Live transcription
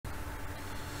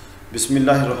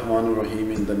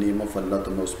बिस्मिल्लाहिर्रहमानिर्रहीम in the name of Allah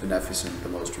the most beneficent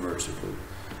the most merciful.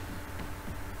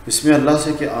 इसमें अल्लाह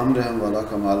से कि आम रहम वाला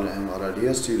कमाल रहम वाला।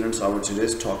 Dear students, our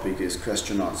today's topic is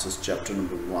question answers chapter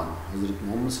number 1 हज़रत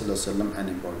मोहम्मद सल्लल्लाहु अलैहि वसल्लम and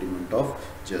एम्बॉडिमेंट of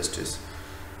justice.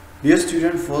 Dear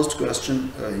student, first question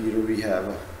here we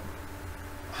have,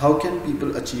 how can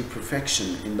people achieve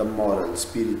perfection in the moral,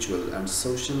 spiritual and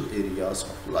social areas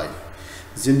of life?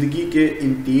 ज़िंदगी के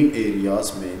इन 3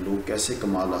 areas में लोग कैसे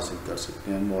कमाल हासिल कर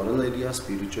सकते हैं? मॉरल एरिया,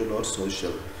 स्पिरिचुअल और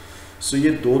सोशल। सो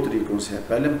ये 2 तरीक़ों से है।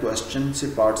 पहले हम क्वेश्चन से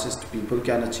पार्ट से, people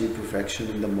can achieve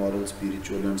perfection in the moral,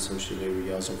 spiritual and social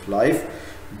areas of life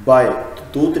by.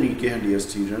 2 तरीके हैं डियर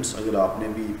स्टूडेंट्स, अगर आपने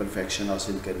भी परफेक्शन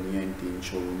हासिल करनी है इन 3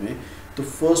 शोबों में। तो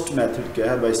फर्स्ट मेथड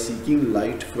क्या है? Bye seeking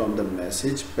light from the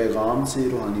message, पैगाम से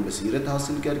रूहानी बसीरत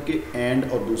हासिल करके।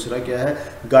 एंड और दूसरा क्या है?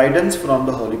 Guidance from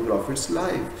the Holi profits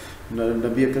life,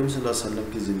 नबी अकरम सल्लल्लाहु अलैहि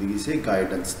वसल्लम की ज़िंदगी से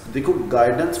गाइडेंस। देखो,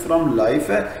 गाइडेंस फ्रॉम लाइफ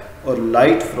है और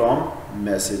लाइट फ्रॉम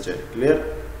मैसेज है। क्लियर?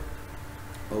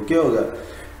 ओके होगा।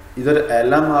 इधर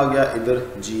एलएम आ गया, इधर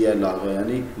जीएल आ गया,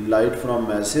 यानी लाइट फ्रॉम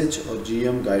मैसेज और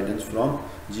जीएम गाइडेंस फ्रॉम,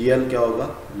 जीएल क्या होगा?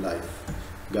 Life,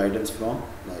 guidance from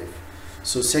life.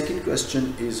 So second question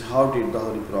is, how did the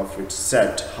Holy Prophet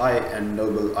set high and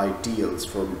noble ideals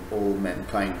for all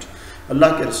mankind?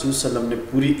 अल्लाह के रसूल सल्लम ने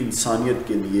पूरी इंसानियत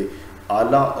के लिए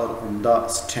आला और उम्दा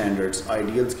स्टैंडर्ड्स,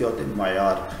 आइडियल्स क्या होते हैं?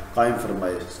 मायार कायम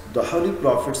फरमाए। द होली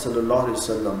प्रॉफिट सल्लल्लाहु अलैहि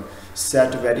वसल्लम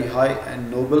set very high and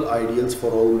Nobel ideals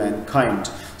for all Mankind.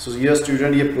 सो ये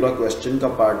स्टूडेंट, ये पूरा क्वेश्चन का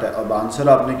पार्ट है। अब आंसर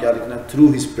आपने क्या लिखना है? Through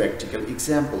his practical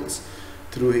examples,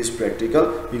 through his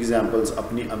practical examples,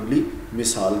 अपनी अमली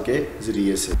मिसाल के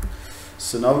ज़रिए से।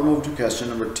 So now we move to question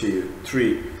number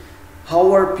 3. How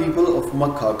are people of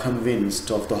Makkah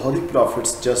convinced of the Holy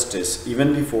Prophet's justice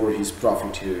even before his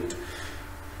prophethood?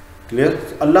 Clear?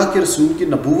 अल्लाह के रसूल की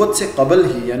नबूवत से कबल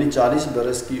ही, यानी 40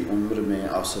 बरस की उम्र में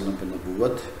आप सल्लम पर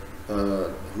नबूवत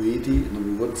हुई थी,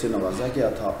 नबूवत से नवाजा गया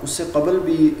था। उससे कबल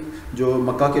भी जो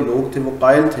मक्का के लोग थे वो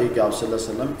कायल थे कि आप सल्लल्लाहु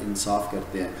अलैहि वसल्लम इंसाफ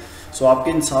करते हैं। सो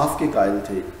आपके इंसाफ के कायल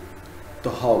थे। तो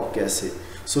हाउ, कैसे?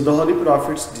 So the Holi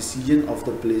profits decision of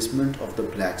the placement of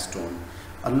the black stone,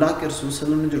 अल्लाह के रसूल सल्लल्लाहु अलैहि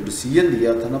वसल्लम ने जो डिसीजन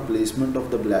दिया था ना, placement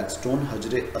of the black stone,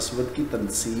 हजर असवद की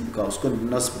तनसीब का, उसको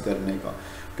नस्ब करने का।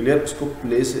 क्लियर? उसको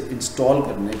प्लेस इंस्टॉल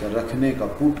करने का, रखने का,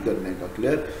 पुट करने का।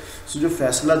 क्लियर? सो जो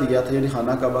फैसला दिया था, यानी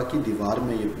खाना काबा की दीवार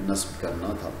में ये नस्ब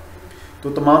करना था। तो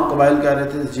तमाम कबाइल कह रहे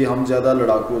थे जी हम ज़्यादा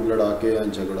लड़ाकू, लड़ाके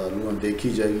हैं, झगड़ालू हैं, देखी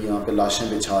जाएगी, यहाँ पे लाशें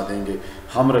बिछा देंगे,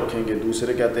 हम रखेंगे।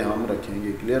 दूसरे कहते हैं हम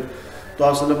रखेंगे। क्लियर? तो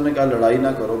आप सल्लम ने कहा लड़ाई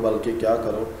ना करो, बल्कि क्या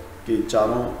करो कि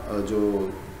चारों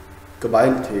जो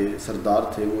कबाइल थे, सरदार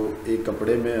थे, वो एक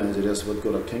कपड़े में हजर असवद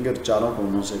को रखेंगे और चारों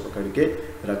कोनों से पकड़ के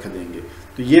रख देंगे।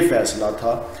 तो ये फैसला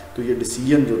था। तो ये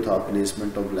डिसीजन जो था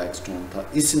प्लेसमेंट ऑफ ब्लैक स्टोन था,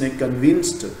 इसने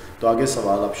कन्विंस्ड। तो आगे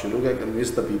सवाल आप शुरू किया,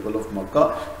 convince the people of Mecca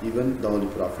even the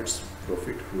Holi profits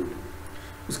prophethood.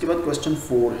 उसके बाद क्वेश्चन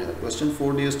 4 है। Question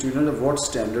 4, dear student, what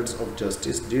standards of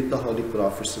justice did the holy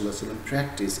prophet सल्लल्लाहु अलैहि वसल्लम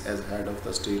practice as head of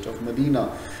the state of Medina?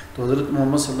 तो हज़रत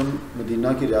मोहम्मद सल्लम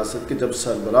मदीना की रियासत के जब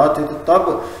सरबराह थे, तो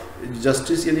तब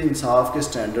जस्टिस यानी इंसाफ के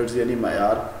स्टैंडर्ड्स यानी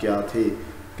मयार क्या थे?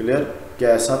 क्लियर? क्या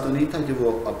ऐसा तो नहीं था कि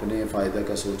वो अपने फ़ायदे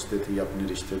का सोचते थे या अपने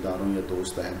रिश्तेदारों या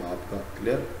दोस्त अहबाब का?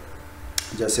 क्लियर?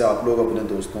 जैसे आप लोग अपने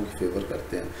दोस्तों की फेवर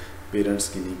करते हैं, पेरेंट्स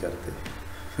की नहीं करते।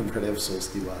 बड़े अफसोस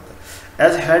की बात है।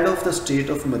 As head of the state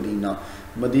of Medina,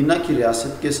 Medina की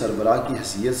रियासत के सरबराह की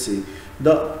हैसियत से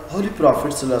द होली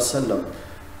प्रॉफिट सल्लल्लाहु अलैहि वसल्लम,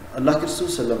 अल्लाह के रसूल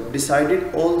सल्लम,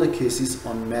 decided all the cases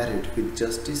on merit with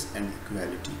justice and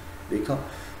equality. देखा?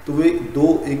 तो वे 2,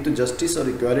 एक तो जस्टिस और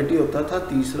इक्वालिटी होता था,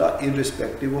 तीसरा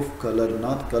इररिस्पेक्टिव ऑफ कलर,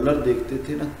 ना कलर देखते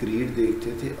थे, ना क्रीड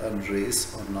देखते थे, और रेस,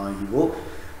 और ना ही वो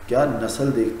क्या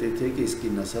नस्ल देखते थे कि इसकी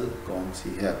नस्ल कौन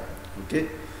सी है। ओके,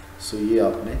 सो ये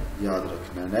आपने याद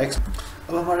रखना है। नेक्स्ट,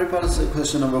 अब हमारे पास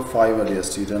क्वेश्चन नंबर 5 वाले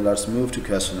student, let's move to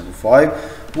question number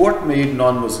 5। What made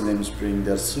non Muslims bring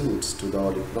their suits to the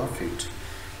holy prophet?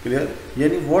 Clear?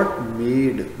 यानी व्हाट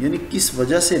मेड, यानी किस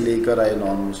वजह से लेकर आए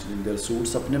नॉन मुस्लिम देयर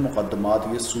सूट्स, अपने मुकद्दमात।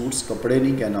 ये सूट्स कपड़े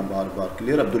नहीं कहना बार बार।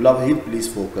 Clear? Abdullah Waheed please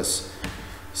focus,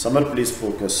 summer please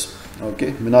focus.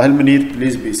 Okay, Minahil Munir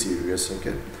please be serious.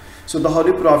 Okay, so the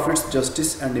Holi profits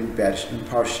justice and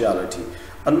impartiality,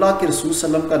 अल्लाह के रसूल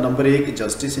सल्लम का नंबर 1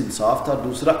 जस्टिस इंसाफ था,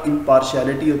 दूसरा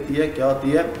इम्पार्शियलिटी होती है। क्या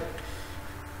होती है?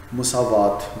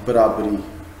 मुसावात, बराबरी।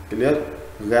 क्लियर?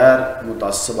 गैर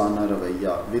मुतासबाना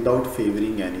रवैया, विदाउट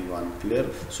फेवरिंग एनीवन।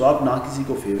 क्लियर? सो आप ना किसी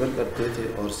को फेवर करते थे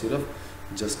और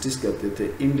सिर्फ जस्टिस करते थे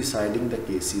इन डिसाइडिंग द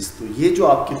केसेस। तो ये जो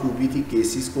आपकी खूबी थी,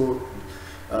 केसेस को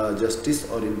जस्टिस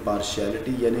और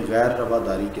इम्पार्शियलिटी, यानी गैर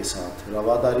रवादारी के साथ।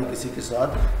 रवादारी किसी के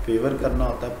साथ फेवर करना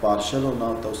होता है, पार्शल होना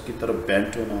होता है, उसकी तरफ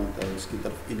बेंट होना होता है, उसकी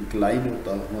तरफ इंक्लाइन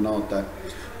होना होता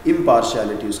है।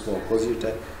 इम्पार्शियलिटी उसको अपोजिट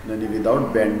है, यानी without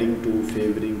bending to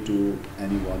favouring to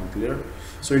any one, clear.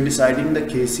 So in deciding the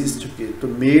cases तो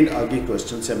मेड आगे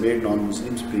क्वेश्चन या made non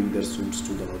Muslims bring their suits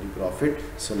to the holy prophet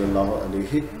सल्लल्लाहु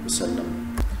अलैहि वसल्लम।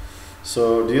 So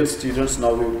dear students, now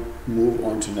we move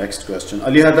on to next question.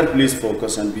 Ali Hadar, please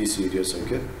focus and be serious,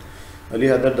 okay? Ali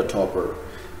Hadar, the topper.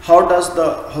 How does the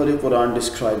Holy Quran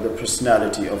describe the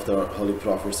personality of the Holy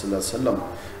Prophet sallallahu alaihi wasallam?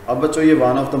 अब बच्चों ये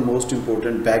one of the most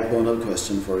important backbonal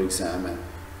question for exam है,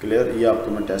 clear? ये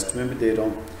आपको मैं test में भी दे रहा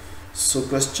हूँ। So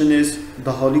question is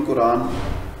the Holy Quran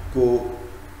को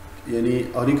यानी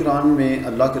होली कुरान में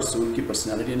अल्लाह के रसूल की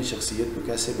पर्सनैलिटी यानी शख्सियत को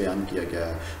कैसे बयान किया गया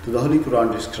है। तो the Holi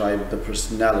Quran describes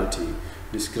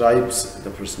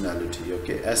the personality,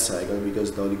 okay, S आएगा because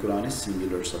the Holi Quran is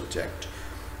singular subject.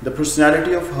 The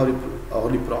personality of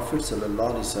holy prophet सल्लल्लाहु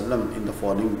अलैहि वसल्लम इन द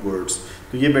फॉलोइंग वर्ड्स।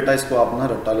 तो ये बेटा इसको आप ना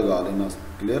रट्टा लगा लेना,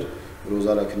 क्लियर,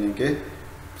 रोज़ा रखने के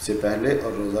से पहले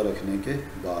और रोज़ा रखने के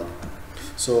बाद।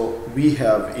 So we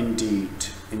have Indeed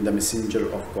in the messenger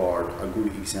of God a good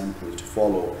example to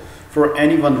follow for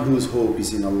anyone whose hope is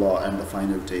in Allah and the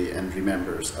final day and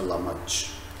remembers Allah much.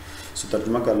 So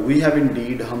तर्जुमा कर, we have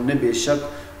indeed, हमने बेशक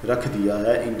रख दिया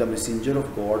है in the messenger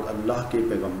of God, अल्लाह के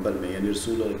पैगंबर में यानी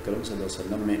रसूल अकरम सल्लल्लाहु अलैहि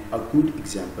वसल्लम में a good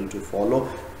example to follow,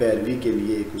 पैरवी के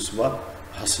लिए एक उसवा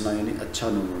हसना यानी अच्छा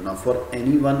नमूना, for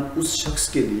anyone, उस शख्स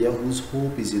के लिए whose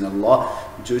hope is in Allah,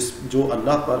 जो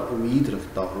अल्लाह पर उम्मीद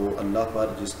रखता हो, अल्लाह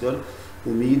पर जिस पर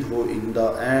उम्मीद हो, in the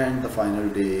end the final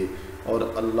day, और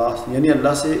अल्लाह यानी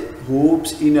अल्लाह से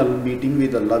होप्स इन मीटिंग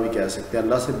विद अल्लाह भी कह सकते हैं,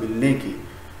 अल्लाह से मिलने की,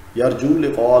 यारजू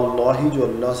लिक़ा अल्लाह ही, जो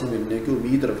अल्लाह से मिलने की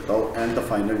उम्मीद रखता हो, एंड द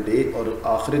फाइनल डे, और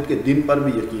आखिरत के दिन पर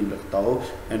भी यकीन रखता हो,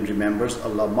 एंड रिमेंबर्स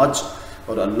अल्लाह मच,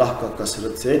 और अल्लाह का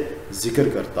कसरत से जिक्र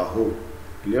करता हो,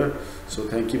 clear. So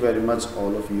thank you very much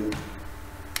all of you.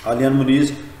 Aliyan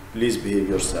मुनीज, please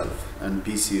behave yourself and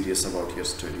be serious about your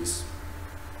studies.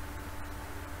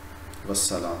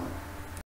 वस्सलाम।